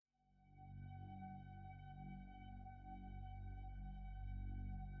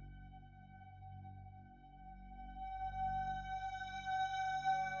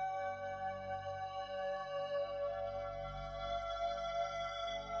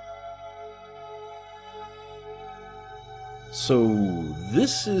So,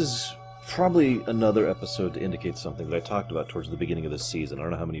 this is probably another episode to indicate something that I talked about towards the beginning of this season. I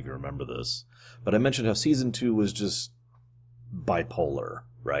don't know how many of you remember this, but I mentioned how Season 2 was just bipolar,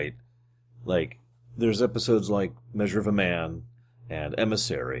 right? Like, there's episodes like Measure of a Man and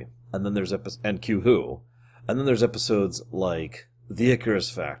Emissary, and then there's and Q Who, and then there's episodes like The Icarus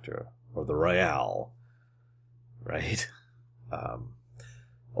Factor, or The Royale, right?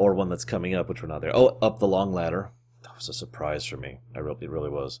 Or one that's coming up, which we're not there. Oh, Up the Long Ladder. That was a surprise for me. It really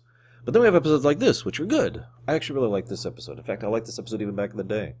was. But then we have episodes like this, which are good. I actually really like this episode. In fact, I liked this episode even back in the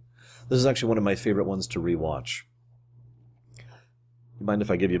day. This is actually one of my favorite ones to rewatch. You mind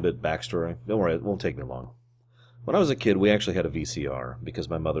if I give you a bit of backstory? Don't worry, it won't take me long. When I was a kid, we actually had a VCR, because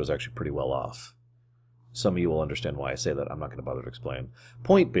my mother was actually pretty well off. Some of you will understand why I say that. I'm not going to bother to explain.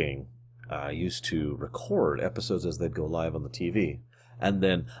 Point being, I used to record episodes as they'd go live on the TV. And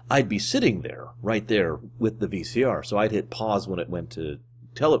then I'd be sitting there, right there, with the VCR. So I'd hit pause when it went to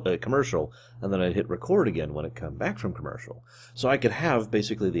commercial, and then I'd hit record again when it came back from commercial. So I could have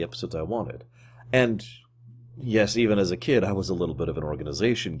basically the episodes I wanted. And yes, even as a kid, I was a little bit of an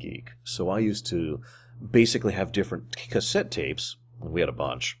organization geek. So I used to basically have different cassette tapes, and we had a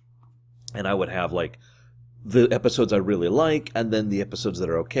bunch. And I would have, like, the episodes I really like, and then the episodes that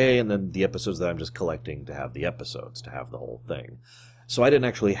are okay, and then the episodes that I'm just collecting to have the episodes, to have the whole thing. So I didn't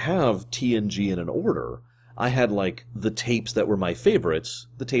actually have TNG in an order. I had, like, the tapes that were my favorites,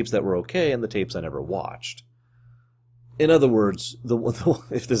 the tapes that were okay, and the tapes I never watched. In other words,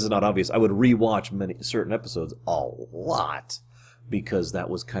 if this is not obvious, I would rewatch certain episodes a lot, because that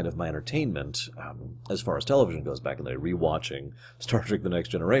was kind of my entertainment, as far as television goes back in the day, rewatching Star Trek The Next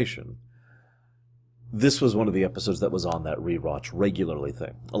Generation. This was one of the episodes that was on that rewatch regularly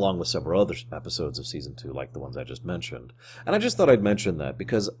thing, along with several other episodes of Season 2, like the ones I just mentioned. And I just thought I'd mention that,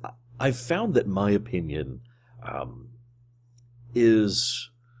 because I've found that my opinion is...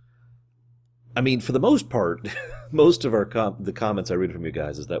 I mean, for the most part, most of the comments I read from you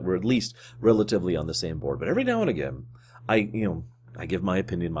guys is that we're at least relatively on the same board. But every now and again, I give my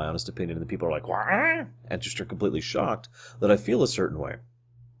opinion, my honest opinion, and the people are like, "What?" And just are completely shocked that I feel a certain way,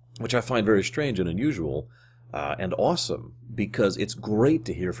 which I find very strange and unusual and awesome, because it's great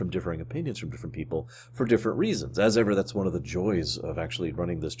to hear from differing opinions from different people for different reasons. As ever, that's one of the joys of actually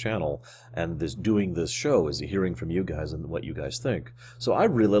running this channel and doing this show, is hearing from you guys and what you guys think. So I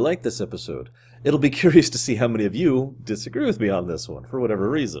really like this episode. It'll be curious to see how many of you disagree with me on this one, for whatever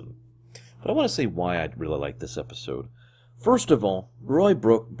reason. But I want to say why I really like this episode. First of all, Roy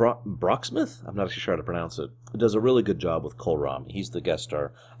Brocksmith, I'm not actually sure how to pronounce it, does a really good job with Kohlrabi. He's the guest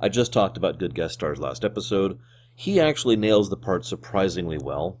star. I just talked about good guest stars last episode. He actually nails the part surprisingly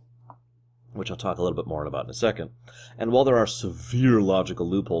well, which I'll talk a little bit more about in a second. And while there are severe logical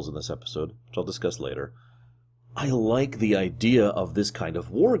loopholes in this episode, which I'll discuss later, I like the idea of this kind of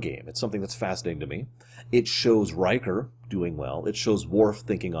war game. It's something that's fascinating to me. It shows Riker doing well. It shows Worf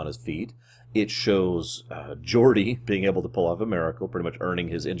thinking on his feet. It shows Geordi being able to pull off a miracle, pretty much earning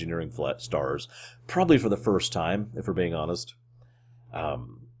his engineering stars, probably for the first time, if we're being honest.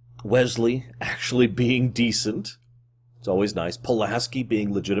 Wesley actually being decent. It's always nice. Pulaski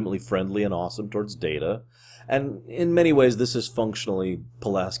being legitimately friendly and awesome towards Data. And in many ways, this is functionally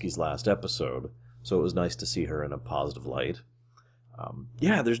Pulaski's last episode, so it was nice to see her in a positive light.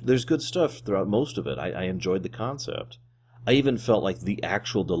 Yeah, there's good stuff throughout most of it. I enjoyed the concept. I even felt like the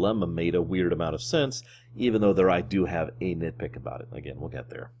actual dilemma made a weird amount of sense, even though I do have a nitpick about it. Again, we'll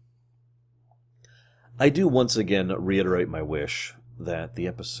get there. I do once again reiterate my wish that the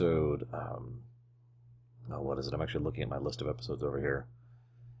episode... what is it? I'm actually looking at my list of episodes over here.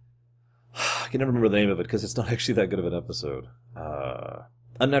 I can never remember the name of it, because it's not actually that good of an episode.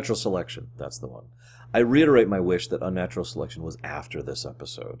 Unnatural Selection, that's the one. I reiterate my wish that Unnatural Selection was after this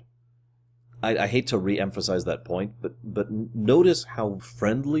episode. I hate to re-emphasize that point, but notice how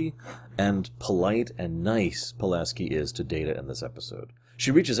friendly and polite and nice Pulaski is to Data in this episode.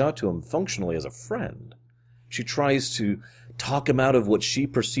 She reaches out to him functionally as a friend. She tries to talk him out of what she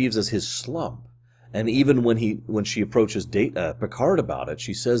perceives as his slump. And even when she approaches Picard about it,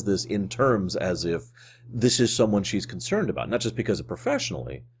 she says this in terms as if this is someone she's concerned about, not just because of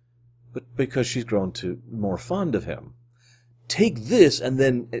professionally, but because she's grown to more fond of him. Take this and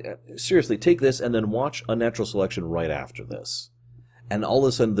then, seriously, take this and then watch Unnatural Selection right after this. And all of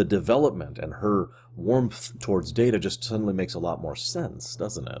a sudden the development and her warmth towards Data just suddenly makes a lot more sense,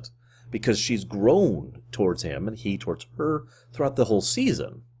 doesn't it? Because she's grown towards him and he towards her throughout the whole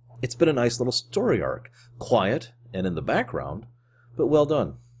season. It's been a nice little story arc. Quiet and in the background, but well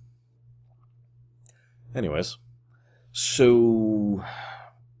done. Anyways, so...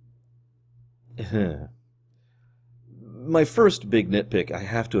 My first big nitpick, I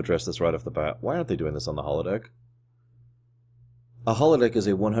have to address this right off the bat. Why aren't they doing this on the holodeck? A holodeck is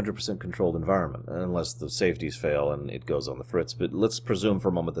a 100% controlled environment, unless the safeties fail and it goes on the fritz. But let's presume for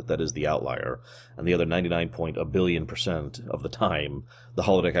a moment that that is the outlier, and the other 99.1 billion% of the time, the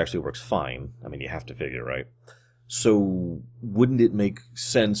holodeck actually works fine. I mean, you have to figure, right? So, wouldn't it make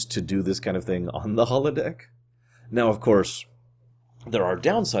sense to do this kind of thing on the holodeck? Now, of course, there are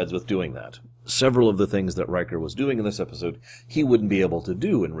downsides with doing that. Several of the things that Riker was doing in this episode, he wouldn't be able to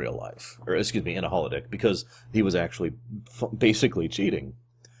do in real life. Or, excuse me, in a holodeck, because he was actually basically cheating.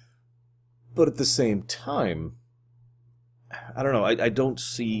 But at the same time, I don't know, I don't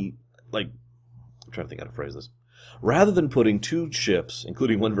see, like, I'm trying to think how to phrase this. Rather than putting two ships,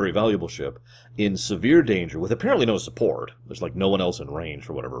 including one very valuable ship, in severe danger with apparently no support, there's like no one else in range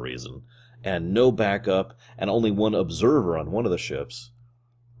for whatever reason, and no backup, and only one observer on one of the ships,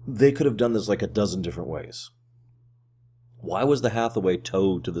 they could have done this like a dozen different ways. Why was the Hathaway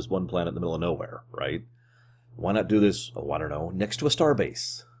towed to this one planet in the middle of nowhere, right? Why not do this, I don't know, next to a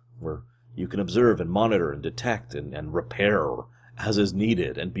starbase, where you can observe and monitor and detect and repair as is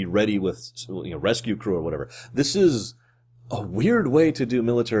needed and be ready with rescue crew or whatever. This is a weird way to do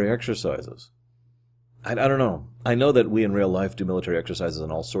military exercises. I don't know. I know that we in real life do military exercises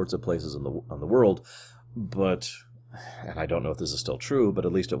in all sorts of places in the world, but... and I don't know if this is still true, but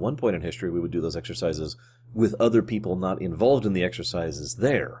at least at one point in history we would do those exercises with other people not involved in the exercises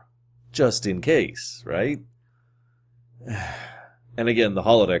there. Just in case, right? And again, the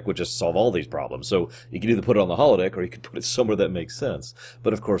holodeck would just solve all these problems. So you could either put it on the holodeck or you could put it somewhere that makes sense.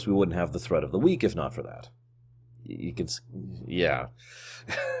 But of course we wouldn't have the threat of the week if not for that. You can... yeah.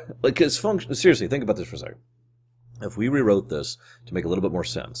 Because seriously, think about this for a second. If we rewrote this to make a little bit more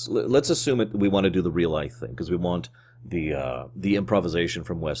sense, let's assume we want to do the real life thing, because we want the improvisation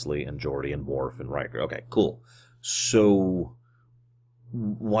from Wesley and Geordi and Worf and Riker. Okay, cool. So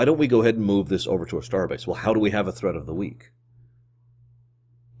why don't we go ahead and move this over to a starbase? Well, how do we have a threat of the week?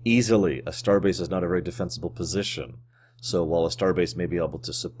 Easily. A starbase is not a very defensible position. So while a starbase may be able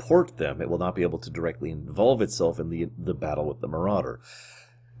to support them, it will not be able to directly involve itself in the battle with the Marauder.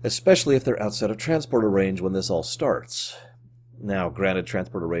 Especially if they're outside of transporter range when this all starts. Now, granted,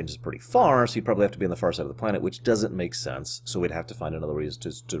 transporter range is pretty far, so you'd probably have to be on the far side of the planet, which doesn't make sense, so we'd have to find another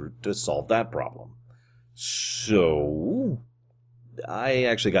reason to solve that problem. So, I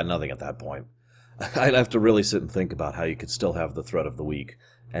actually got nothing at that point. I'd have to really sit and think about how you could still have the threat of the week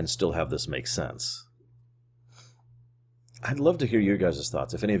and still have this make sense. I'd love to hear your guys'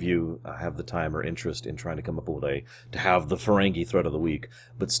 thoughts. If any of you have the time or interest in trying to come up with a way to have the Ferengi threat of the week,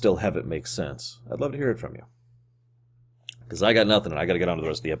 but still have it make sense, I'd love to hear it from you. Because I got nothing, and I got to get on to the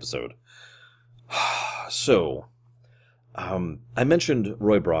rest of the episode. So, I mentioned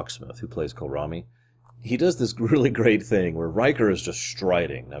Roy Brocksmith, who plays Kolrami. He does this really great thing where Riker is just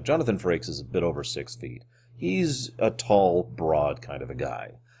striding. Now, Jonathan Frakes is a bit over 6 feet. He's a tall, broad kind of a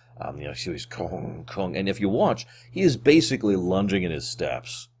guy. He's kong, kong, and if you watch, he is basically lunging in his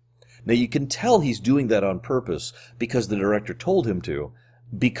steps. Now, you can tell he's doing that on purpose because the director told him to,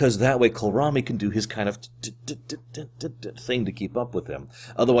 because that way Kolrami can do his kind of thing to keep up with him.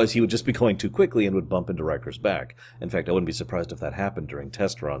 Otherwise, he would just be going too quickly and would bump into Riker's back. In fact, I wouldn't be surprised if that happened during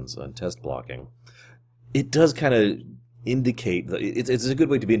test runs and test blocking. It does kind of indicate, it's a good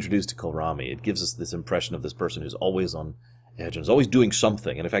way to be introduced to Kolrami. It gives us this impression of this person who's always on edge and is always doing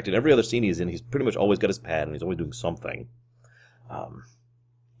something. And in fact, in every other scene he's in, he's pretty much always got his pad and he's always doing something.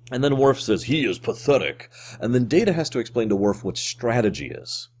 And then Worf says, he is pathetic. And then Data has to explain to Worf what strategy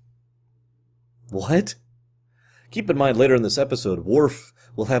is. What? Keep in mind, later in this episode, Worf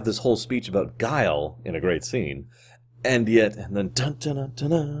will have this whole speech about guile in a great scene. And yet, and then dun dun dun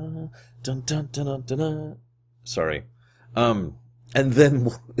dun dun dun dun dun dun. Sorry. And then,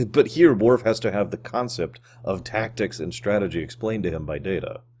 but here Worf has to have the concept of tactics and strategy explained to him by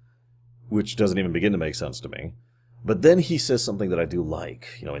Data, which doesn't even begin to make sense to me. But then he says something that I do like.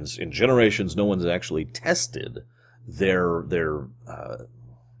 You know, in generations, no one's actually tested their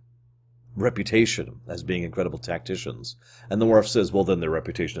reputation as being incredible tacticians. And the Worf says, well, then their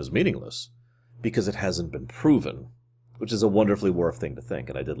reputation is meaningless because it hasn't been proven, which is a wonderfully Worf thing to think,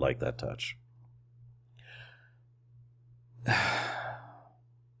 and I did like that touch.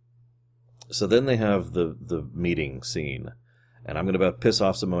 So then they have the meeting scene. And I'm going to piss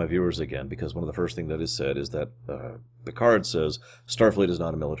off some of my viewers again, because one of the first things that is said is that Picard says, Starfleet is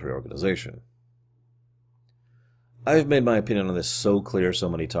not a military organization. I've made my opinion on this so clear so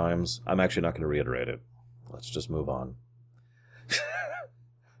many times, I'm actually not going to reiterate it. Let's just move on.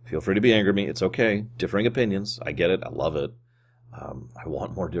 Feel free to be angry at me, it's okay. Differing opinions, I get it, I love it. I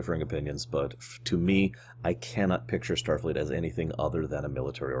want more differing opinions, but to me, I cannot picture Starfleet as anything other than a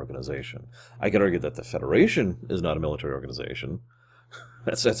military organization. I could argue that the Federation is not a military organization.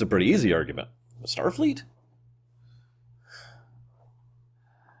 That's a pretty easy argument. Starfleet?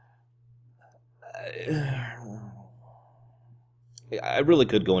 I really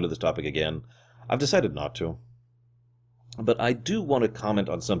could go into this topic again. I've decided not to. But I do want to comment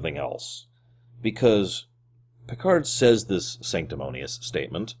on something else. Because Picard says this sanctimonious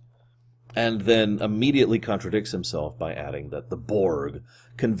statement, and then immediately contradicts himself by adding that the Borg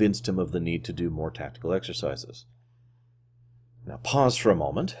convinced him of the need to do more tactical exercises. Now pause for a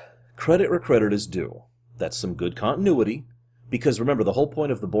moment. Credit where credit is due. That's some good continuity, because remember, the whole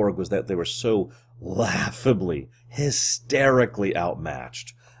point of the Borg was that they were so laughably, hysterically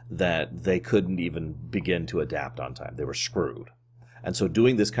outmatched that they couldn't even begin to adapt on time. They were screwed. And so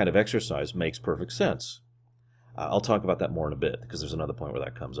doing this kind of exercise makes perfect sense. I'll talk about that more in a bit, because there's another point where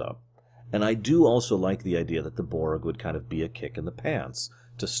that comes up. And I do also like the idea that the Borg would kind of be a kick in the pants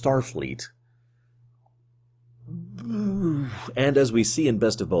to Starfleet. And as we see in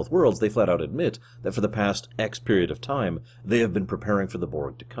Best of Both Worlds, they flat out admit that for the past X period of time, they have been preparing for the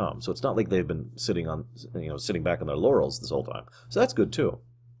Borg to come. So it's not like they've been sitting back on their laurels this whole time. So that's good too.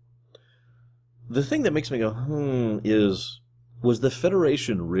 The thing that makes me go, was the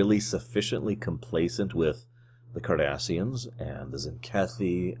Federation really sufficiently complacent with the Cardassians and the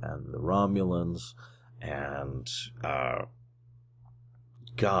Zenkethi and the Romulans and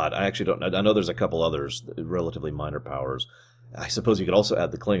God, I actually don't. I know there's a couple others, relatively minor powers. I suppose you could also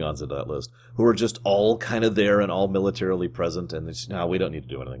add the Klingons into that list, who are just all kind of there and all militarily present. And we don't need to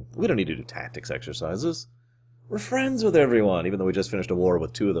do anything. We don't need to do tactics exercises. We're friends with everyone, even though we just finished a war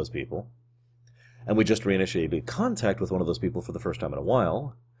with 2 of those people, and we just reinitiated contact with one of those people for the first time in a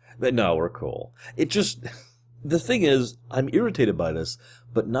while. But no, we're cool. The thing is, I'm irritated by this,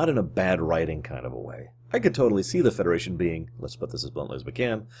 but not in a bad writing kind of a way. I could totally see the Federation being, let's put this as bluntly as we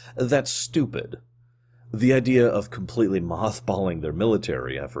can, that's stupid. The idea of completely mothballing their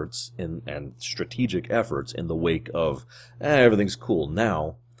military efforts and strategic efforts in the wake of everything's cool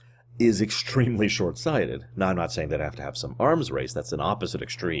now is extremely short-sighted. Now, I'm not saying that I have to have some arms race. That's an opposite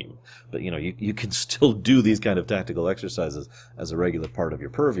extreme. But, you can still do these kind of tactical exercises as a regular part of your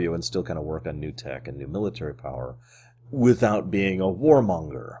purview and still kind of work on new tech and new military power without being a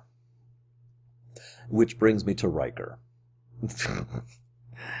warmonger. Which brings me to Riker.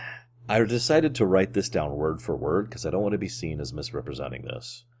 I decided to write this down word for word because I don't want to be seen as misrepresenting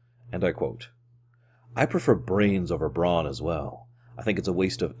this. And I quote, "I prefer brains over brawn as well. I think it's a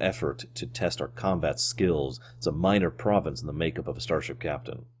waste of effort to test our combat skills. It's a minor province in the makeup of a starship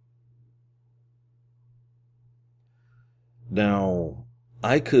captain." Now,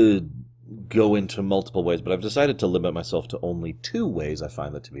 I could go into multiple ways, but I've decided to limit myself to only 2 ways I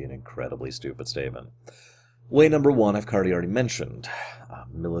find that to be an incredibly stupid statement. Way number 1, I've already mentioned.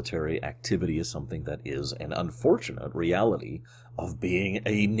 Military activity is something that is an unfortunate reality of being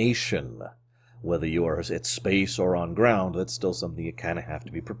a nation. Whether you are at space or on ground, that's still something you kind of have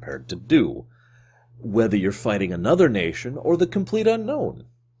to be prepared to do. Whether you're fighting another nation or the complete unknown.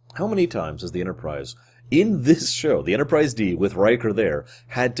 How many times has the Enterprise, in this show, the Enterprise D, with Riker there,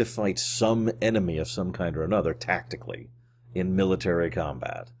 had to fight some enemy of some kind or another tactically in military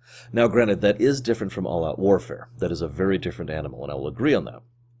combat? Now, granted, that is different from all-out warfare. That is a very different animal, and I will agree on that.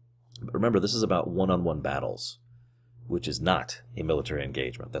 But remember, this is about one-on-one battles, which is not a military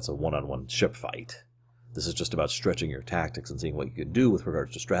engagement. That's a one-on-one ship fight. This is just about stretching your tactics and seeing what you can do with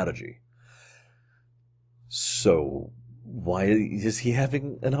regards to strategy. So, why is he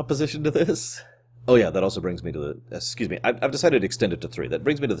having an opposition to this? Oh yeah, that also brings me to I've decided to extend it to 3. That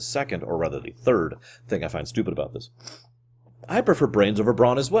brings me to the second, or rather the third, thing I find stupid about this. I prefer brains over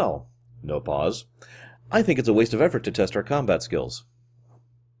brawn as well. No pause. I think it's a waste of effort to test our combat skills.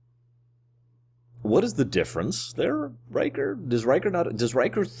 What is the difference there, Riker? Does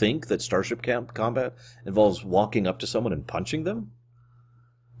Riker think that starship combat involves walking up to someone and punching them?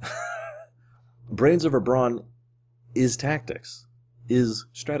 Brains over brawn is tactics, is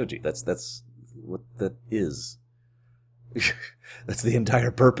strategy. That's what that is. That's the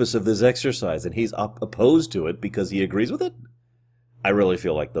entire purpose of this exercise, and he's opposed to it because he agrees with it? I really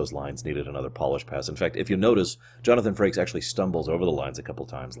feel like those lines needed another polish pass. In fact, if you notice, Jonathan Frakes actually stumbles over the lines a couple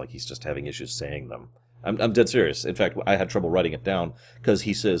times, like he's just having issues saying them. I'm dead serious. In fact, I had trouble writing it down, because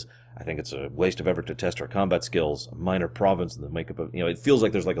he says, I think it's a waste of effort to test our combat skills, a minor province in the makeup of... it feels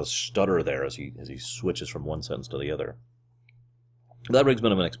like there's like a stutter there as he switches from one sentence to the other. That brings me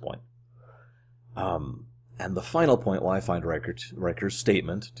to my next point. And the final point why I find Riker's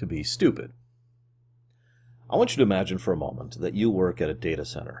statement to be stupid. I want you to imagine for a moment that you work at a data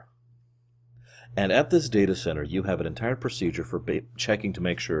center. And at this data center, you have an entire procedure for checking to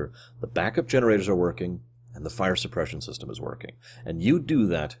make sure the backup generators are working and the fire suppression system is working. And you do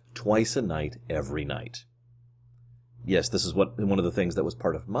that twice a night, every night. Yes, this is one of the things that was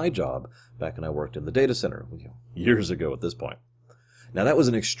part of my job back when I worked in the data center, years ago at this point. Now, that was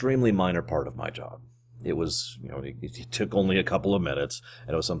an extremely minor part of my job. It was, it took only a couple of minutes,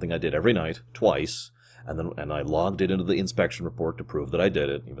 and it was something I did every night, twice, and I logged it into the inspection report to prove that I did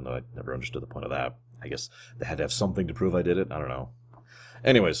it, even though I never understood the point of that. I guess they had to have something to prove I did it. I don't know.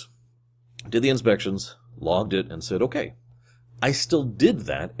 Anyways, did the inspections, logged it, and said, okay. I still did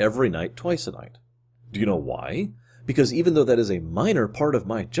that every night, twice a night. Do you know why? Because even though that is a minor part of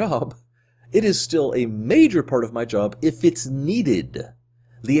my job, it is still a major part of my job if it's needed.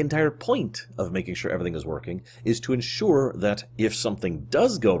 The entire point of making sure everything is working is to ensure that if something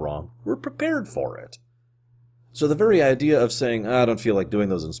does go wrong, we're prepared for it. So the very idea of saying, I don't feel like doing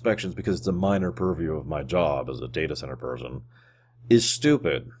those inspections because it's a minor purview of my job as a data center person, is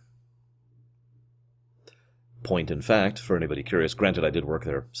stupid. Point in fact, for anybody curious, granted I did work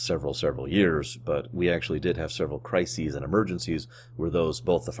there several years, but we actually did have several crises and emergencies where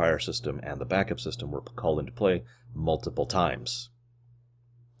both the fire system and the backup system were called into play multiple times.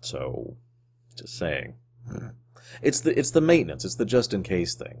 So, just saying. It's the maintenance, it's the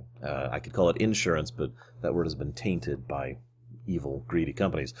just-in-case thing. I could call it insurance, but that word has been tainted by evil, greedy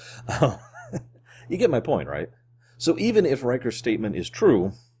companies. You get my point, right? So even if Riker's statement is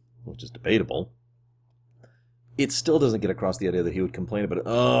true, which is debatable, it still doesn't get across the idea that he would complain about it.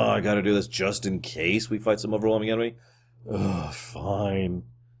 Oh, I gotta do this just in case we fight some overwhelming enemy. Ugh, fine.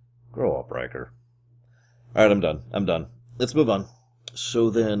 Grow up, Riker. Alright, I'm done. Let's move on. So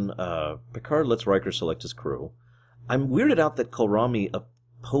then, Picard lets Riker select his crew. I'm weirded out that Kolrami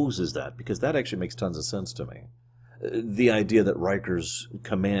opposes that, because that actually makes tons of sense to me. The idea that Riker's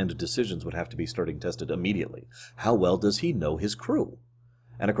command decisions would have to be starting tested immediately. How well does he know his crew?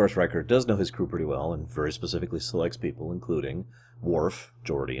 And of course, Riker does know his crew pretty well, and very specifically selects people, including Worf,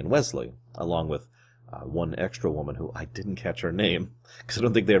 Geordi, and Wesley, along with one extra woman who I didn't catch her name, because I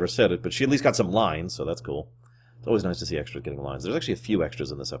don't think they ever said it, but she at least got some lines, so that's cool. It's always nice to see extras getting lines. There's actually a few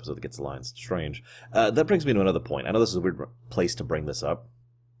extras in this episode that gets lines. It's strange. That brings me to another point. I know this is a weird place to bring this up,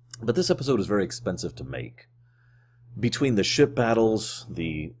 but this episode is very expensive to make. Between the ship battles,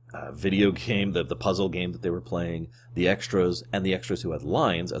 the video game, the puzzle game that they were playing, the extras, and the extras who had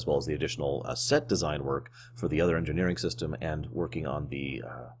lines, as well as the additional set design work for the other engineering system, and working on the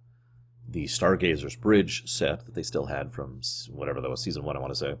Stargazer's Bridge set that they still had from whatever that was, Season 1, I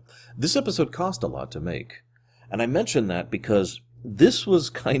want to say. This episode cost a lot to make. And I mention that because this was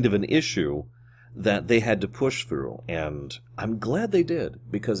kind of an issue that they had to push through, and I'm glad they did,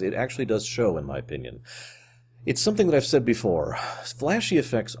 because it actually does show, in my opinion. It's something that I've said before. Flashy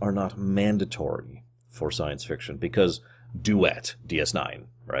effects are not mandatory for science fiction, because Duet, DS9,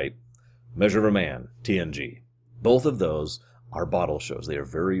 right? Measure of a Man, TNG. Both of those are bottle shows. They are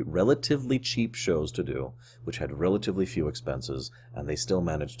very relatively cheap shows to do, which had relatively few expenses, and they still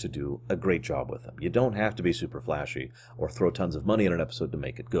managed to do a great job with them. You don't have to be super flashy or throw tons of money in an episode to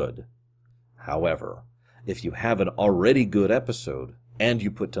make it good. However, if you have an already good episode, and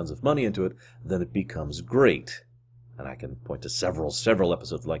you put tons of money into it, then it becomes great. And I can point to several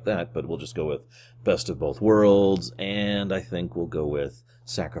episodes like that, but we'll just go with Best of Both Worlds, and I think we'll go with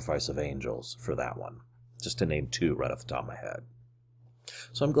Sacrifice of Angels for that one. Just to name two right off the top of my head.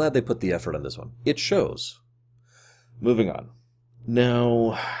 So I'm glad they put the effort on this one. It shows. Moving on.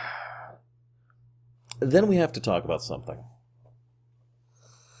 Now, then we have to talk about something.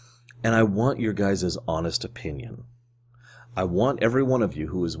 And I want your guys' honest opinion. I want every one of you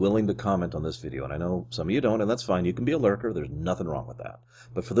who is willing to comment on this video, and I know some of you don't, and that's fine. You can be a lurker. There's nothing wrong with that.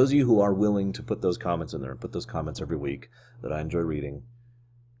 But for those of you who are willing to put those comments in there, and put those comments every week that I enjoy reading,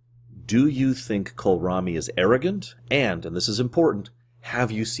 do you think Kolrami is arrogant? And this is important, have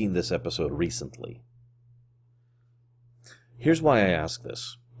you seen this episode recently? Here's why I ask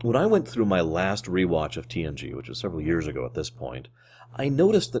this. When I went through my last rewatch of TNG, which was several years ago at this point, I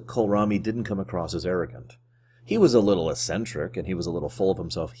noticed that Kolrami didn't come across as arrogant. He was a little eccentric, and he was a little full of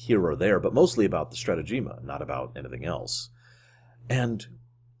himself here or there, but mostly about the stratagema, not about anything else. And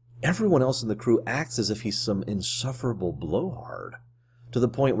everyone else in the crew acts as if he's some insufferable blowhard, to the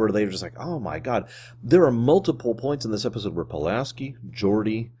point where they're just like, oh my god. There are multiple points in this episode where Pulaski,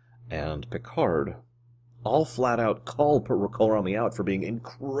 Geordi, and Picard all flat out call Kolrami out for being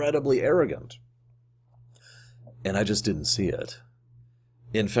incredibly arrogant. And I just didn't see it.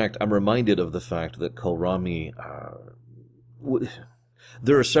 In fact, I'm reminded of the fact that Kolrami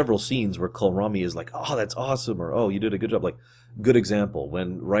There are several scenes where Kohlrami is like, "Oh, that's awesome," or "Oh, you did a good job." Like, good example,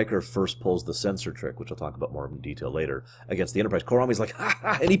 when Riker first pulls the sensor trick, which I'll talk about more in detail later, against the Enterprise, Kohlrami's like, "Ha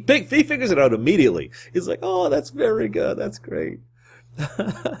ha," and he figures it out immediately. He's like, "Oh, that's very good. That's great."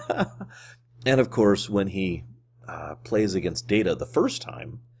 And of course, when he plays against Data the first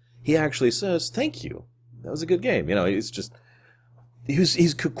time, he actually says, "Thank you. That was a good game."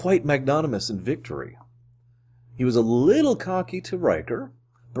 He's quite magnanimous in victory. He was a little cocky to Riker,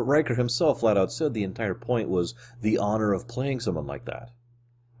 but Riker himself flat out said the entire point was the honor of playing someone like that.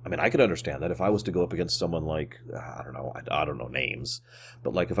 I mean, I could understand that if I was to go up against someone like, I don't know names,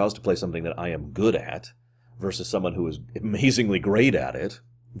 but like if I was to play something that I am good at versus someone who is amazingly great at it,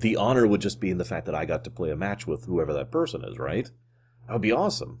 the honor would just be in the fact that I got to play a match with whoever that person is, right? That would be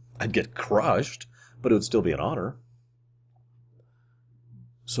awesome. I'd get crushed, but it would still be an honor.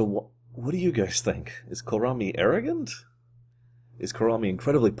 So what do you guys think? Is Kohlrami arrogant? Is Kohlrami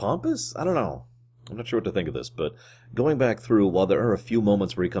incredibly pompous? I don't know. I'm not sure what to think of this, but going back through, while there are a few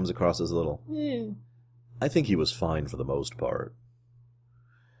moments where he comes across as a little, I think he was fine for the most part.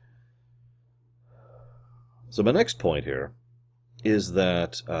 So my next point here is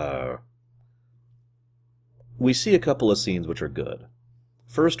that we see a couple of scenes which are good.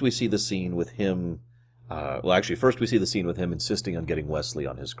 First, we see the scene with him... first we see the scene with him insisting on getting Wesley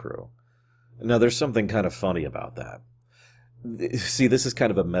on his crew. Now, there's something kind of funny about that. See, this is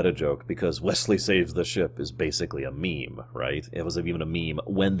kind of a meta joke, because Wesley Saves the Ship is basically a meme, right? It was even a meme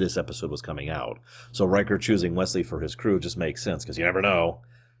when this episode was coming out. So Riker choosing Wesley for his crew just makes sense, because you never know.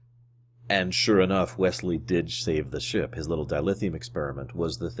 And sure enough, Wesley did save the ship. His little dilithium experiment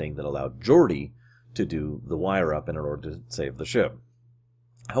was the thing that allowed Geordi to do the wire-up in order to save the ship.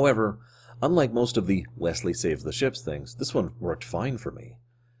 However, unlike most of the Wesley Saves the Ships things, this one worked fine for me.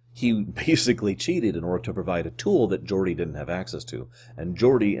 He basically cheated in order to provide a tool that Geordi didn't have access to. And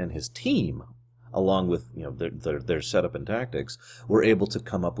Geordi and his team, along with their setup and tactics, were able to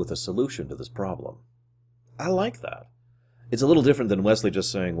come up with a solution to this problem. I like that. It's a little different than Wesley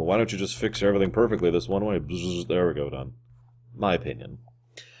just saying, "Well, why don't you just fix everything perfectly this one way?" There we go, done. My opinion.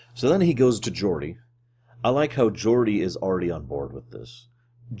 So then he goes to Geordi. I like how Geordi is already on board with this.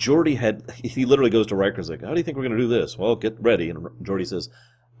 He literally goes to Riker and is like, "How do you think we're going to do this?" "Well, get ready." And Geordi says,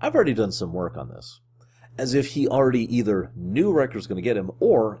 "I've already done some work on this." As if he already either knew Riker was going to get him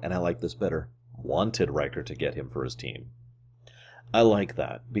or, and I like this better, wanted Riker to get him for his team. I like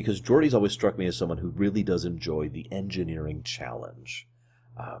that, because Geordi's always struck me as someone who really does enjoy the engineering challenge.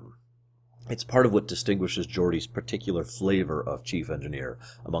 It's part of what distinguishes Geordi's particular flavor of chief engineer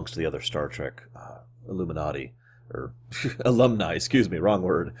amongst the other Star Trek Illuminati, or alumni, wrong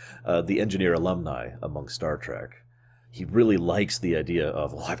word, the engineer alumni among Star Trek. He really likes the idea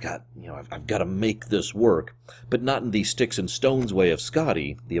of, well, I've got to make this work, but not in the sticks and stones way of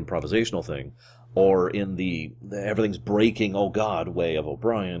Scotty, the improvisational thing, or in the everything's breaking, oh God, way of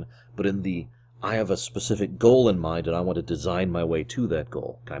O'Brien, but in the I have a specific goal in mind and I want to design my way to that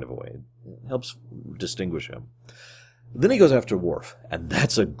goal kind of a way. It helps distinguish him. Then he goes after Worf, and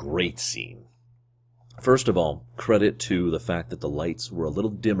that's a great scene. First of all, credit to the fact that the lights were a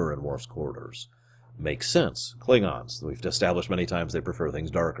little dimmer in Worf's quarters. Makes sense. Klingons, we've established many times they prefer things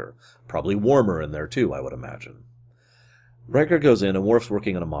darker. Probably warmer in there too, I would imagine. Riker goes in and Worf's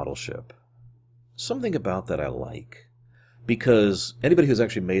working on a model ship. Something about that I like. Because anybody who's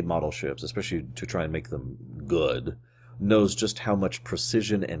actually made model ships, especially to try and make them good, knows just how much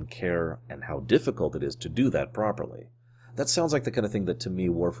precision and care and how difficult it is to do that properly. That sounds like the kind of thing that to me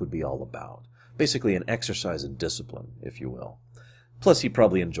Worf would be all about. Basically an exercise in discipline, if you will. Plus he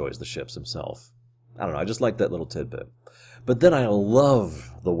probably enjoys the ships himself. I don't know, I just like that little tidbit. But then I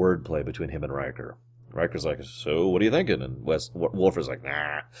love the wordplay between him and Riker. Riker's like, "So, what are you thinking?" And Worf is like,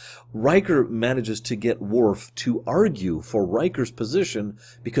 "Nah." Riker manages to get Worf to argue for Riker's position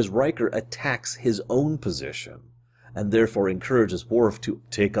because Riker attacks his own position, and therefore encourages Worf to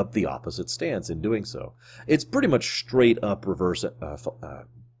take up the opposite stance in doing so. It's pretty much straight-up reverse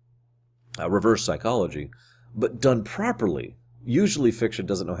psychology, but done properly. Usually fiction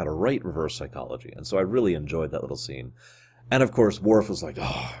doesn't know how to write reverse psychology, and so I really enjoyed that little scene. And of course, Worf was like,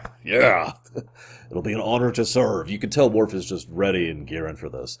 "Oh, yeah, it'll be an honor to serve." You can tell Worf is just ready and gearing for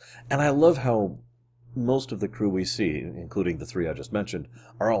this. And I love how most of the crew we see, including the three I just mentioned,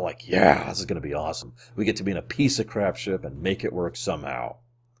 are all like, "Yeah, this is going to be awesome. We get to be in a piece of crap ship and make it work somehow."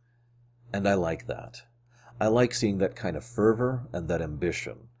 And I like that. I like seeing that kind of fervor and that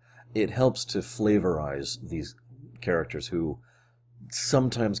ambition. It helps to flavorize these characters who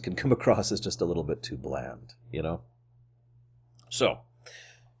sometimes can come across as just a little bit too bland, you know? So,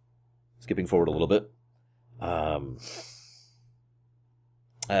 skipping forward a little bit,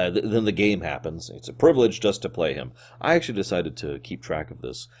 Then the game happens. It's a privilege just to play him. I actually decided to keep track of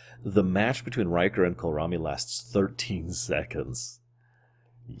this. The match between Riker and Kohlrami lasts 13 seconds.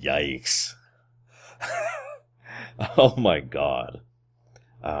 Yikes. Oh my god.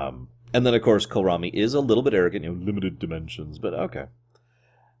 And then, of course, Kohlrami is a little bit arrogant, limited dimensions, but okay.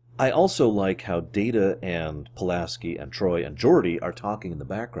 I also like how Data and Pulaski and Troy and Geordi are talking in the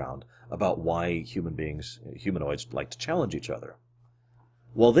background about why humanoids like to challenge each other.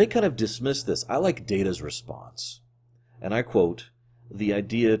 Well, they kind of dismiss this. I like Data's response. And I quote, the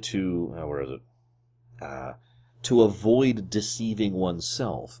idea to avoid deceiving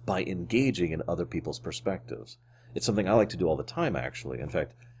oneself by engaging in other people's perspectives. It's something I like to do all the time, actually. In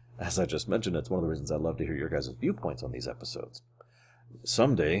fact, as I just mentioned, it's one of the reasons I love to hear your guys' viewpoints on these episodes.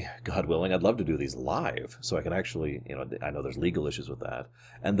 Someday, God willing, I'd love to do these live, so I can actually, I know there's legal issues with that,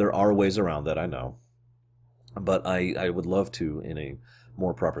 and there are ways around that, I know. But I would love to, in a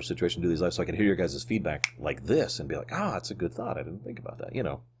more proper situation, do these live so I can hear your guys' feedback like this and be like, that's a good thought. I didn't think about that,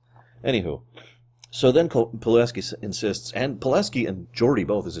 Anywho, so then Pulaski insists, and Pulaski and Geordi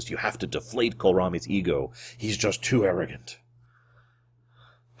both insist, you have to deflate Kohlrami's ego. He's just too arrogant.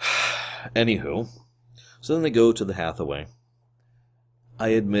 Anywho, so then they go to the Hathaway. I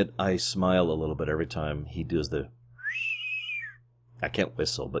admit I smile a little bit every time he does the... I can't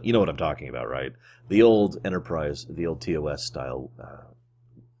whistle, but you know what I'm talking about, right? The old Enterprise, the old TOS style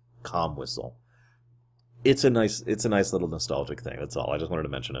comm whistle. It's a nice little nostalgic thing. That's all. I just wanted to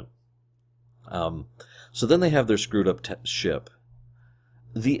mention it. So then they have their screwed up ship.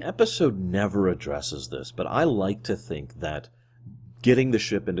 The episode never addresses this, but I like to think that getting the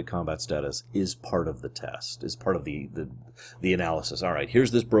ship into combat status is part of the test, is part of the analysis. All right,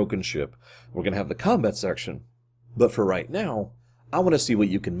 here's this broken ship. We're going to have the combat section. But for right now, I want to see what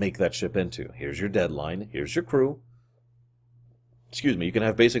you can make that ship into. Here's your deadline. Here's your crew. Excuse me, you can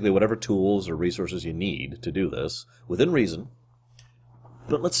have basically whatever tools or resources you need to do this, within reason.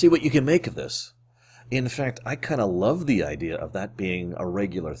 But let's see what you can make of this. In fact, I kind of love the idea of that being a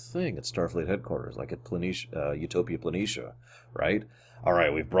regular thing at Starfleet headquarters, like at Utopia Planitia, right? All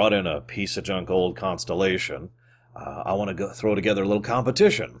right, we've brought in a piece of junk old constellation. I want to go throw together a little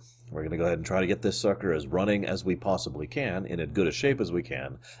competition. We're going to go ahead and try to get this sucker as running as we possibly can, in as good a shape as we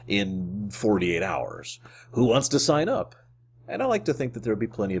can, in 48 hours. Who wants to sign up? And I like to think that there would be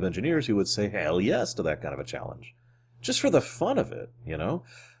plenty of engineers who would say hell yes to that kind of a challenge. Just for the fun of it,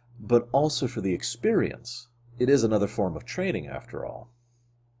 but also for the experience. It is another form of training, after all.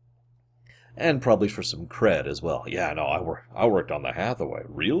 And probably for some cred as well. Yeah, no, I worked on the Hathaway.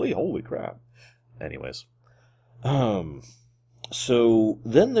 Really? Holy crap. Anyways. So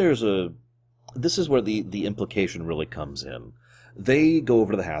then this is where the implication really comes in. They go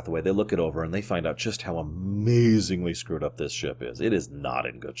over to the Hathaway, they look it over, and they find out just how amazingly screwed up this ship is. It is not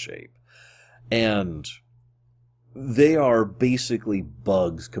in good shape. And they are basically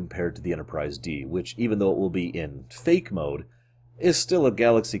bugs compared to the Enterprise D, which, even though it will be in fake mode, is still a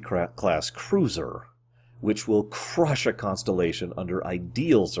Galaxy-class cruiser, which will crush a constellation under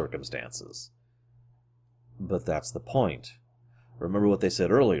ideal circumstances. But that's the point. Remember what they said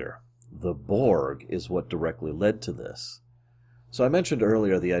earlier. The Borg is what directly led to this. So I mentioned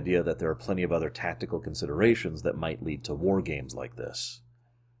earlier the idea that there are plenty of other tactical considerations that might lead to war games like this.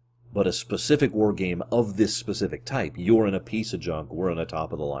 But a specific war game of this specific type, you're in a piece of junk, we're in a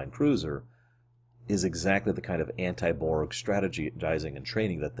top-of-the-line cruiser, is exactly the kind of anti-Borg strategizing and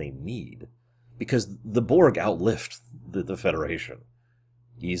training that they need. Because the Borg outlived the Federation.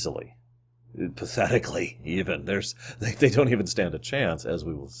 Easily. Pathetically, even. They don't even stand a chance, as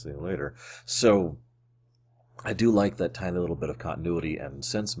we will see later. So, I do like that tiny little bit of continuity and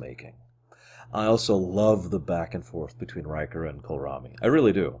sense-making. I also love the back and forth between Riker and Kohlrami. I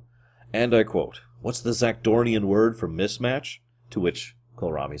really do. And I quote, "What's the Zakdornian word for mismatch?" To which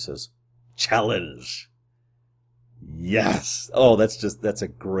Kohlrami says, "Challenge." Yes! Oh, that's a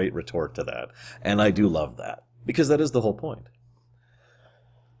great retort to that. And I do love that. Because that is the whole point.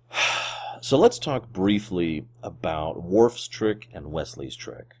 So let's talk briefly about Worf's trick and Wesley's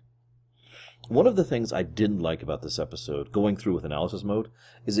trick. One of the things I didn't like about this episode, going through with analysis mode,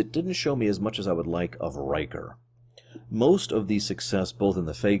 is it didn't show me as much as I would like of Riker. Most of the success, both in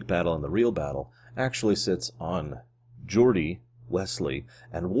the fake battle and the real battle, actually sits on Geordi, Wesley,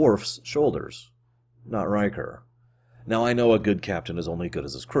 and Worf's shoulders, not Riker. Now, I know a good captain is only good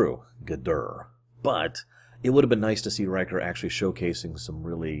as his crew, gooder, but it would have been nice to see Riker actually showcasing some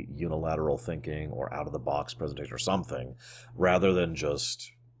really unilateral thinking or out-of-the-box presentation or something, rather than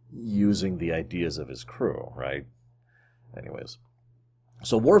just using the ideas of his crew, right? Anyways.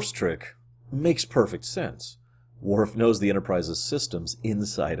 So Worf's trick makes perfect sense. Worf knows the Enterprise's systems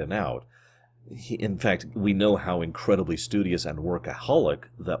inside and out. In fact, we know how incredibly studious and workaholic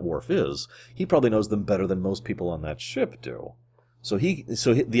that Worf is. He probably knows them better than most people on that ship do. So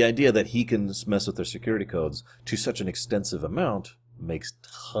the idea that he can mess with their security codes to such an extensive amount makes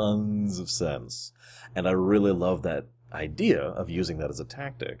tons of sense. And I really love that idea of using that as a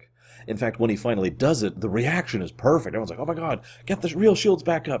tactic. In fact, when he finally does it, the reaction is perfect. Everyone's like, oh my god, get the real shields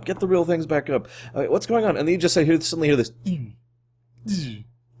back up, get the real things back up. What's going on? And then you just suddenly hear this,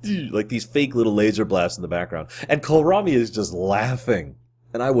 like these fake little laser blasts in the background. And Kohlrami is just laughing.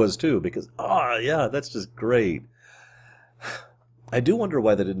 And I was too, because, yeah, that's just great. I do wonder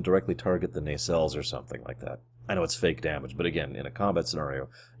why they didn't directly target the nacelles or something like that. I know it's fake damage, but again, in a combat scenario,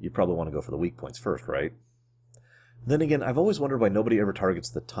 you probably want to go for the weak points first, right? Then again, I've always wondered why nobody ever targets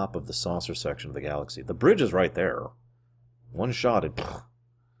the top of the saucer section of the galaxy. The bridge is right there. One shot, in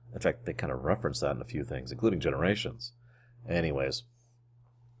fact, they kind of reference that in a few things, including Generations. Anyways.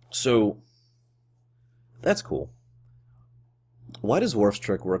 So, that's cool. Why does Worf's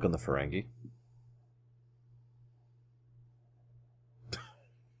trick work on the Ferengi?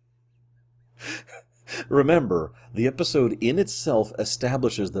 Remember, the episode in itself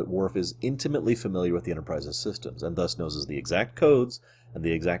establishes that Worf is intimately familiar with the Enterprise's systems, and thus knows the exact codes and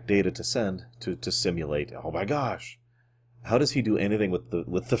the exact data to send to simulate. Oh my gosh! How does he do anything with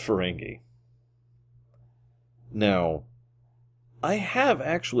the Ferengi? Now, I have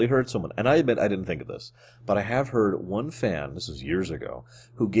actually heard someone, and I admit I didn't think of this, but I have heard one fan, this was years ago,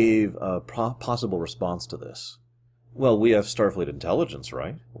 who gave a possible response to this. Well, we have Starfleet intelligence,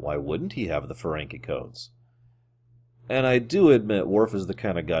 right? Why wouldn't he have the Ferengi codes? And I do admit Worf is the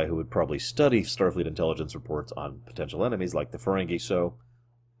kind of guy who would probably study Starfleet intelligence reports on potential enemies like the Ferengi, so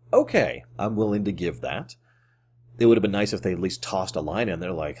okay, I'm willing to give that. It would have been nice if they at least tossed a line in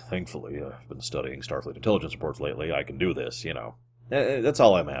there like, thankfully, I've been studying Starfleet intelligence reports lately, I can do this, you know. That's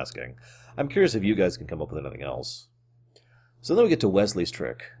all I'm asking. I'm curious if you guys can come up with anything else. So then we get to Wesley's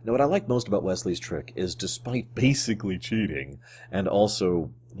trick. Now, what I like most about Wesley's trick is, despite basically cheating, and also,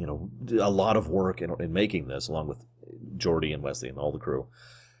 you know, a lot of work in making this, along with Geordi and Wesley and all the crew,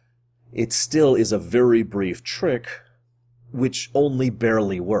 it still is a very brief trick, which only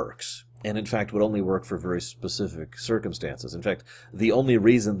barely works. And in fact, would only work for very specific circumstances. In fact, the only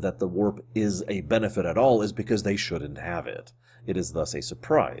reason that the warp is a benefit at all is because they shouldn't have it. It is thus a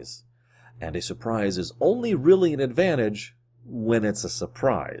surprise. And a surprise is only really an advantage when it's a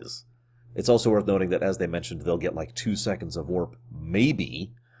surprise. It's also worth noting that, as they mentioned, they'll get like 2 seconds of warp,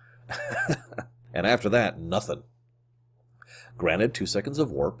 maybe. And after that, nothing. Granted, 2 seconds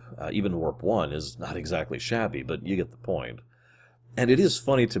of warp, even warp 1, is not exactly shabby, but you get the point. And it is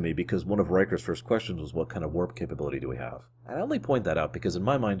funny to me because one of Riker's first questions was, what kind of warp capability do we have? And I only point that out because in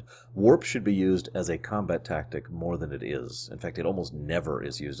my mind, warp should be used as a combat tactic more than it is. In fact, it almost never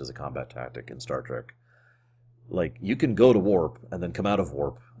is used as a combat tactic in Star Trek. Like, you can go to warp, and then come out of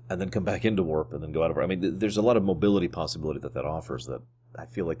warp, and then come back into warp, and then go out of warp. I mean, there's a lot of mobility possibility that offers that I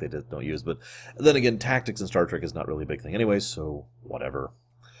feel like they don't use. But then again, tactics in Star Trek is not really a big thing anyway, so whatever.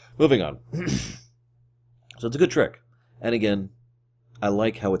 Moving on. So it's a good trick. And again, I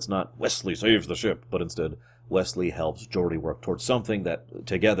like how it's not Wesley saves the ship, but instead Wesley helps Geordi work towards something that,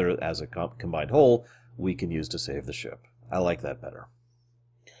 together as a combined whole, we can use to save the ship. I like that better.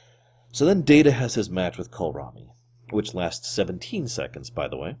 So then Data has his match with Kohlrami, which lasts 17 seconds, by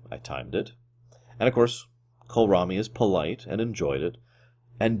the way. I timed it. And of course, Kohlrami is polite and enjoyed it,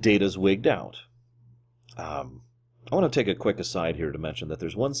 and Data's wigged out. I want to take a quick aside here to mention that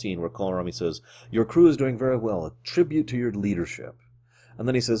there's one scene where Kohlrami says, "Your crew is doing very well, a tribute to your leadership." And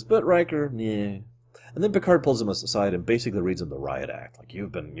then he says, "But Riker, nah." And then Picard pulls him aside and basically reads him the riot act. Like,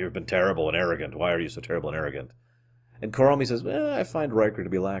 you've been terrible and arrogant. Why are you so terrible and arrogant? And Kohlrami says, I find Riker to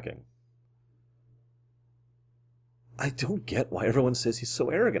be lacking. I don't get why everyone says he's so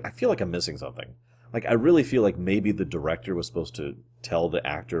arrogant. I feel like I'm missing something. Like, I really feel like maybe the director was supposed to tell the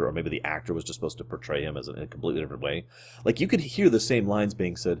actor, or maybe the actor was just supposed to portray him as in a completely different way. Like, you could hear the same lines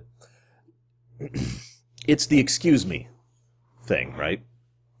being said. It's the excuse me thing, right?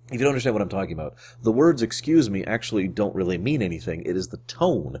 If you don't understand what I'm talking about, the words excuse me actually don't really mean anything. It is the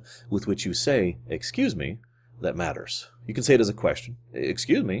tone with which you say excuse me that matters. You can say it as a question,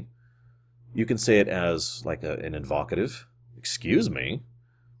 excuse me. You can say it as like an invocative, excuse me.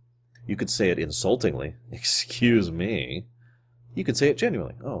 You could say it insultingly, excuse me. You could say it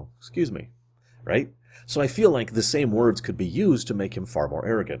genuinely, oh, excuse me, right? So I feel like the same words could be used to make him far more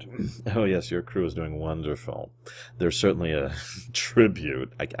arrogant. Oh yes, your crew is doing wonderful. There's certainly a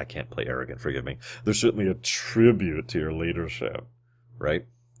tribute. I can't play arrogant, forgive me. There's certainly a tribute to your leadership, right?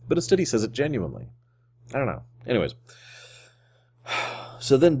 But instead he says it genuinely. I don't know. Anyways,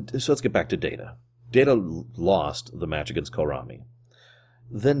 so let's get back to Data. Data lost the match against Kohlrami.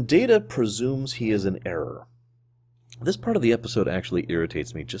 Then Data presumes he is in error. This part of the episode actually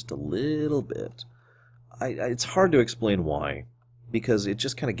irritates me just a little bit. It's hard to explain why, because it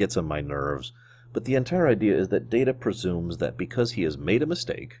just kind of gets on my nerves. But the entire idea is that Data presumes that because he has made a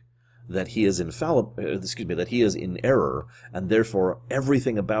mistake, that he is that he is in error, and therefore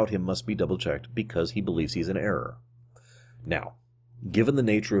everything about him must be double-checked because he believes he's in error. Now, given the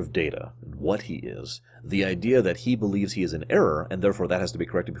nature of Data and what he is, the idea that he believes he is in error, and therefore that has to be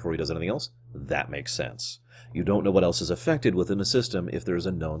corrected before he does anything else, that makes sense. You don't know what else is affected within a system if there is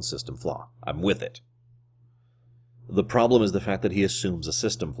a known system flaw. I'm with it. The problem is the fact that he assumes a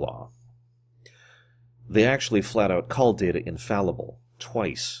system flaw. They actually flat out call Data infallible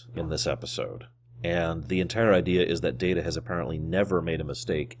twice in this episode, and the entire idea is that Data has apparently never made a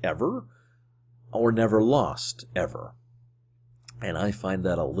mistake ever, or never lost ever. And I find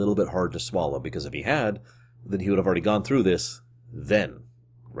that a little bit hard to swallow, because if he had, then he would have already gone through this then,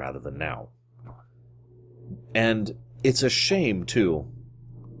 rather than now. And it's a shame, too,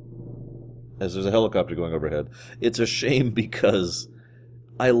 as there's a helicopter going overhead, it's a shame because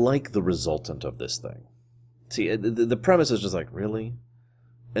I like the resultant of this thing. See, the premise is just like, really?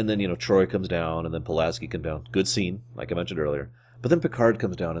 And then, Troy comes down, and then Pulaski comes down. Good scene, like I mentioned earlier. But then Picard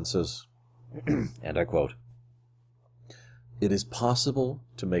comes down and says, and I quote, "It is possible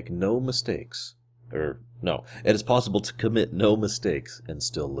to make no mistakes, it is possible to commit no mistakes and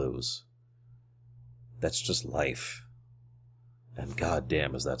still lose. That's just life. And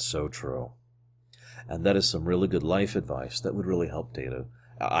goddamn is that so true." And that is some really good life advice that would really help Data,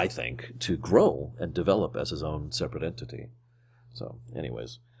 I think, to grow and develop as his own separate entity. So,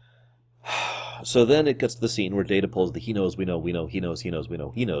 anyways. So then it gets to the scene where Data pulls the he knows, we know, he knows, we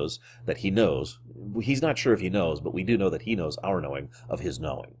know, he knows, that he knows. He's not sure if he knows, but we do know that he knows our knowing of his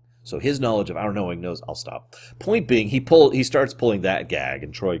knowing. So his knowledge of our knowing knows. I'll stop. Point being, he starts pulling that gag,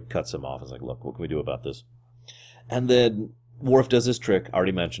 and Troy cuts him off. He's like, look, what can we do about this? And then Worf does his trick. I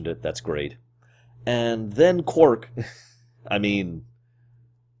already mentioned it. That's great. And then Quark, oh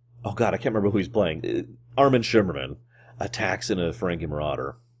God, I can't remember who he's playing. Armin Shimmerman attacks in a Ferengi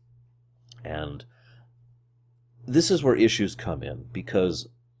Marauder. And this is where issues come in, because,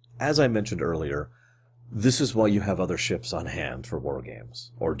 as I mentioned earlier, this is why you have other ships on hand for war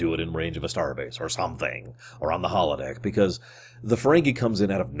games, or do it in range of a starbase, or something, or on the holodeck, because the Ferengi comes in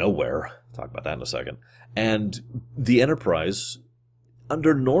out of nowhere, I'll talk about that in a second, and the Enterprise,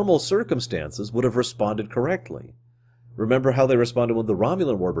 under normal circumstances, would have responded correctly. Remember how they responded when the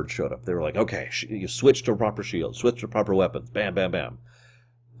Romulan warbird showed up? They were like, okay, you switch to proper shields, switch to proper weapons, bam, bam, bam.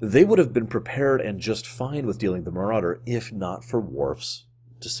 They would have been prepared and just fine with dealing the Marauder if not for Worf's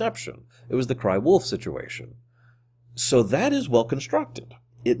deception. It was the Cry Wolf situation. So that is well constructed.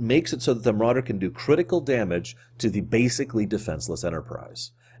 It makes it so that the Marauder can do critical damage to the basically defenseless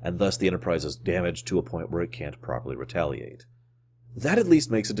Enterprise, and thus the Enterprise is damaged to a point where it can't properly retaliate. That at least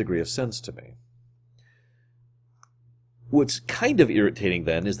makes a degree of sense to me. What's kind of irritating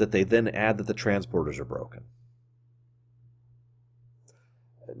then is that they then add that the transporters are broken.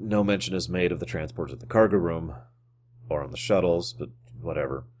 No mention is made of the transporters in the cargo room, or on the shuttles, but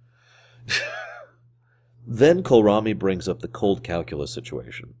whatever. Then Kohlrami brings up the cold calculus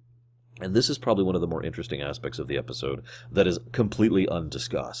situation. And this is probably one of the more interesting aspects of the episode that is completely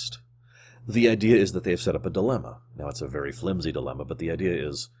undiscussed. The idea is that they've set up a dilemma. Now, it's a very flimsy dilemma, but the idea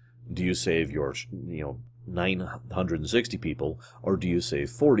is, do you save your, 960 people, or do you save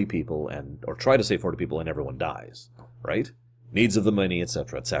 40 people, or try to save 40 people and everyone dies, right? Needs of the many,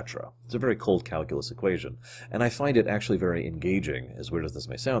 etc., etc. It's a very cold calculus equation, and I find it actually very engaging, as weird as this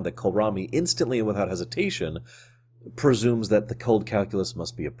may sound, that Kohlrami instantly and without hesitation presumes that the cold calculus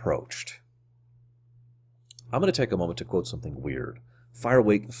must be approached. I'm going to take a moment to quote something weird.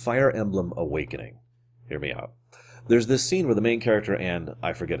 Fire Emblem Awakening. Hear me out. There's this scene where the main character and,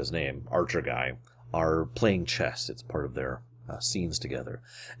 I forget his name, Archer guy, are playing chess. It's part of their scenes together.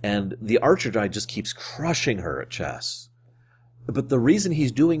 And the Archer guy just keeps crushing her at chess. But the reason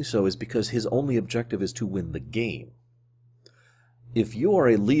he's doing so is because his only objective is to win the game. If you are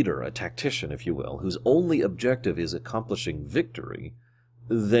a leader, a tactician, if you will, whose only objective is accomplishing victory,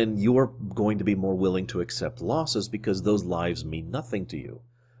 then you are going to be more willing to accept losses because those lives mean nothing to you.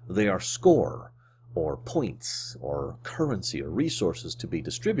 They are score, or points, or currency, or resources to be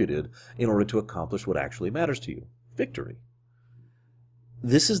distributed in order to accomplish what actually matters to you, victory.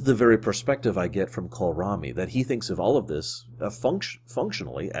 This is the very perspective I get from Kohlrami, that he thinks of all of this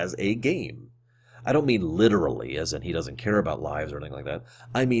functionally as a game. I don't mean literally, as in he doesn't care about lives or anything like that.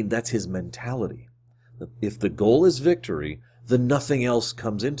 I mean, that's his mentality. If the goal is victory, then nothing else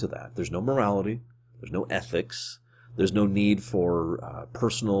comes into that. There's no morality. There's no ethics. There's no need for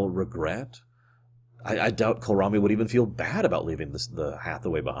personal regret. I doubt Kohlrami would even feel bad about leaving the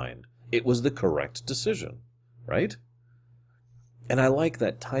Hathaway behind. It was the correct decision, right? And I like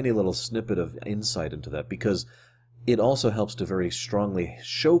that tiny little snippet of insight into that because it also helps to very strongly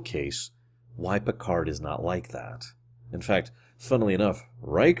showcase why Picard is not like that. In fact, funnily enough,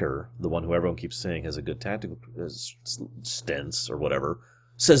 Riker, the one who everyone keeps saying has a good tactical stance or whatever,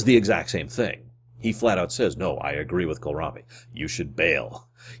 says the exact same thing. He flat out says, no, I agree with Kohlrami. You should bail.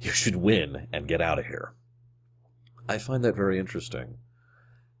 You should win and get out of here. I find that very interesting.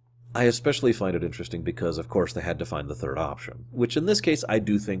 I especially find it interesting because, of course, they had to find the third option, which in this case I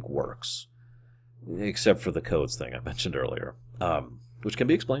do think works, except for the codes thing I mentioned earlier, which can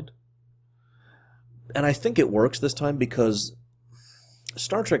be explained. And I think it works this time because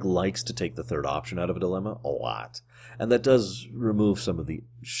Star Trek likes to take the third option out of a dilemma a lot, and that does remove some of the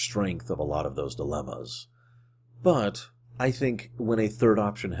strength of a lot of those dilemmas. But I think when a third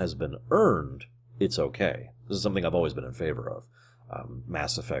option has been earned, it's okay. This is something I've always been in favor of.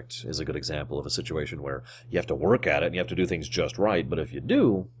 Mass Effect is a good example of a situation where you have to work at it and you have to do things just right, but if you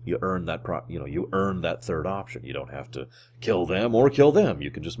do, you earn that you earn that third option. You don't have to kill them or kill them. You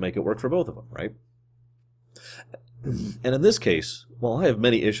can just make it work for both of them, right? And in this case, while I have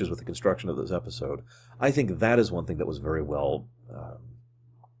many issues with the construction of this episode, I think that is one thing that was very well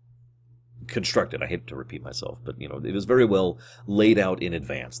constructed. I hate to repeat myself, but it was very well laid out in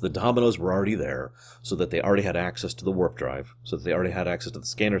advance. The dominoes were already there, so that they already had access to the warp drive, so that they already had access to the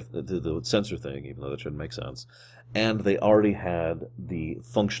scanner, to the sensor thing, even though that shouldn't make sense, and they already had the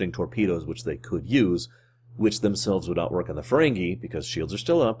functioning torpedoes which they could use, which themselves would not work on the Ferengi because shields are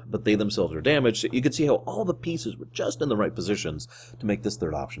still up, but they themselves are damaged. So you could see how all the pieces were just in the right positions to make this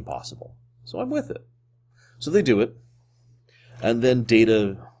third option possible. So I'm with it. So they do it, and then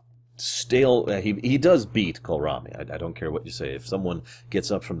Data he does beat Kohlrami. I don't care what you say. If someone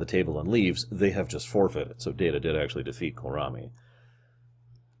gets up from the table and leaves, they have just forfeited. So Data did actually defeat Kohlrami.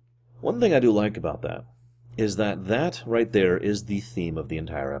 One thing I do like about that is that right there is the theme of the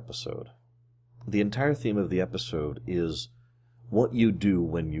entire episode. The entire theme of the episode is what you do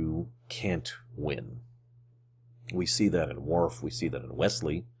when you can't win. We see that in Worf. We see that in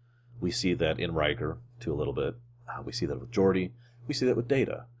Wesley. We see that in Riker, too, a little bit. We see that with Geordi. We see that with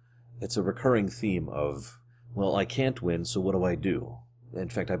Data. It's a recurring theme of, well, I can't win, so what do I do? In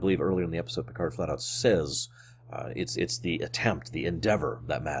fact, I believe earlier in the episode, Picard flat out says it's the attempt, the endeavor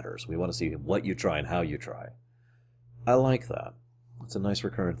that matters. We want to see what you try and how you try. I like that. It's a nice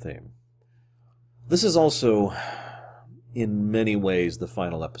recurrent theme. This is also, in many ways, the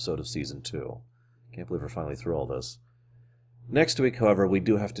final episode of Season 2. Can't believe we're finally through all this. Next week, however, we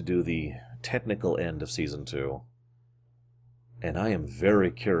do have to do the technical end of Season 2. And I am very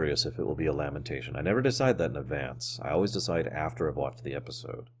curious if it will be a lamentation. I never decide that in advance. I always decide after I've watched the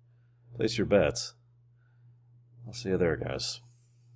episode. Place your bets. I'll see you there, guys.